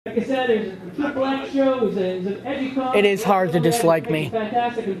Like I said, there's a Triple X show. He's an edgy comic. It is hard to dislike me.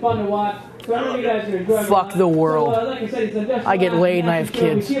 Fantastic and fun to watch. So I know you guys are enjoying. Fuck the world. So, like I said, I get laid and I have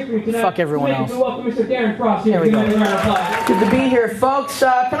kids. Fuck everyone else. Welcome, Mr. Darren Frost. Here we go. Good to be here, folks.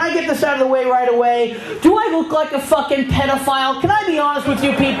 Can I get this out of the way right away? Do I look like a fucking pedophile? Can I be honest with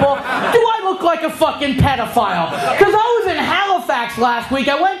you people? Do I look like a fucking pedophile? Because I was in Halifax last week.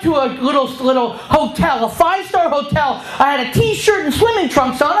 I went to a little hotel, a 5-star hotel. I had a t-shirt and swimming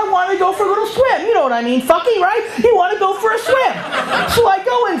trunks on. I wanted to go for a little swim. You know what I mean, fucking, right? You want to go for a swim. So I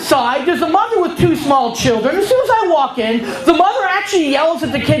go inside. There's a mother with 2 small children. As soon as I walk in, the mother actually yells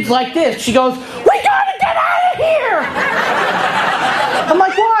at the kids like this. She goes, "We gotta get out of here!" I'm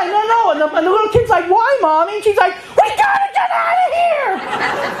like, "Why? No. And the little kid's like, "Why, Mommy?" And she's like, "We gotta get out of here!"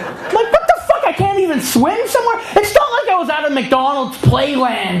 I'm like, what the fuck? I can't even swim somewhere? It's not like I was out of McDonald's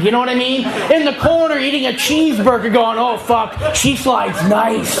Playland, you know what I mean? In the corner eating a cheeseburger going, "Oh fuck, she slides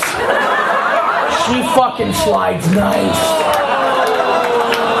nice. She fucking slides nice."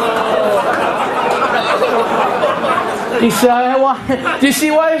 Do you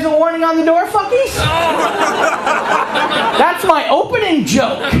see why there's a warning on the door, fuckies? That's my opening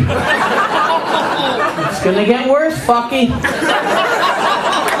joke. It's gonna get worse, fucky.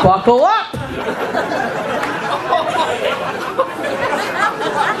 Buckle up.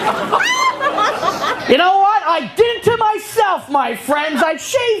 You know what? I did it to myself, my friends. I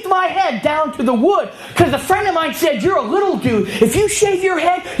shaved my head down to the wood. Because a friend of mine said, "You're a little dude. If you shave your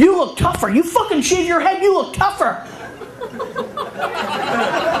head, you look tougher. You fucking shave your head, you look tougher."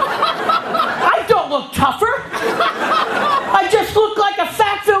 I don't look tougher. I just look like a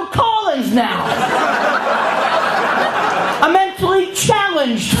fat Phil Collins now. A mentally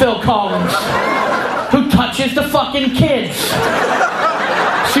challenged Phil Collins who touches the fucking kids.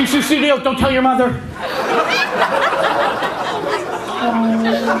 See, don't tell your mother.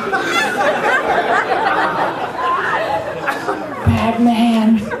 Bad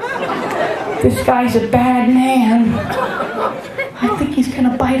man. This guy's a bad man. I think he's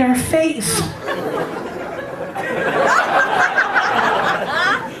gonna bite our face.